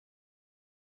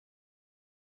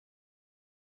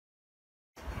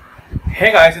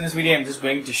Hey guys, in this video I'm just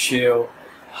going to show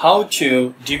how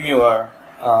to dim your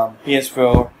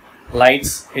PS4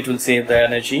 lights. It will save the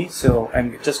energy. So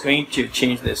I'm just going to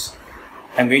change this.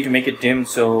 I'm going to make it dim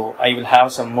so I will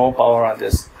have some more power on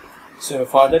this. So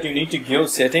for that you need to go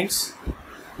settings,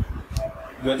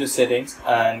 go to settings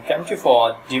and come to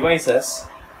for devices.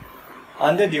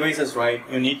 Under devices, right,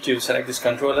 you need to select this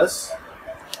controllers.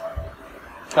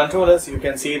 You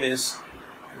can see this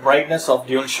brightness of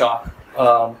dual shock.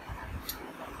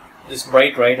 This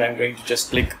bright, right? I'm going to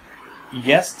just click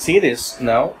yes. See this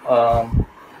now.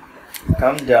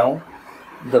 Come down.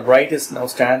 The bright is now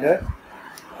standard.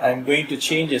 I'm going to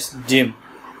change this dim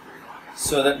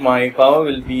so that my power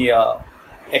will be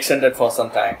extended for some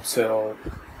time. So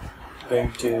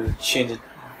going to change it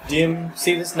dim.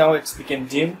 See this now? It's become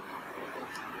dim.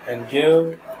 And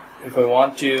go. If I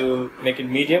want to make it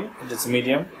medium, it is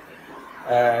medium.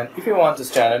 And if you want the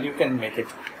standard, you can make it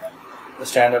the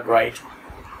standard, right?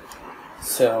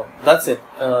 So that's it.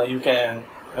 You can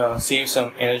save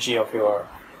some energy of your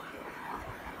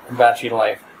battery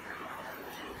life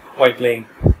while playing.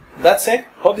 That's it.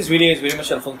 Hope this video is very much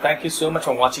helpful. Thank you so much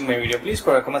for watching my video. Please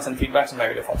put your comments and feedbacks on my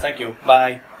video form. Thank you.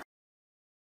 Bye.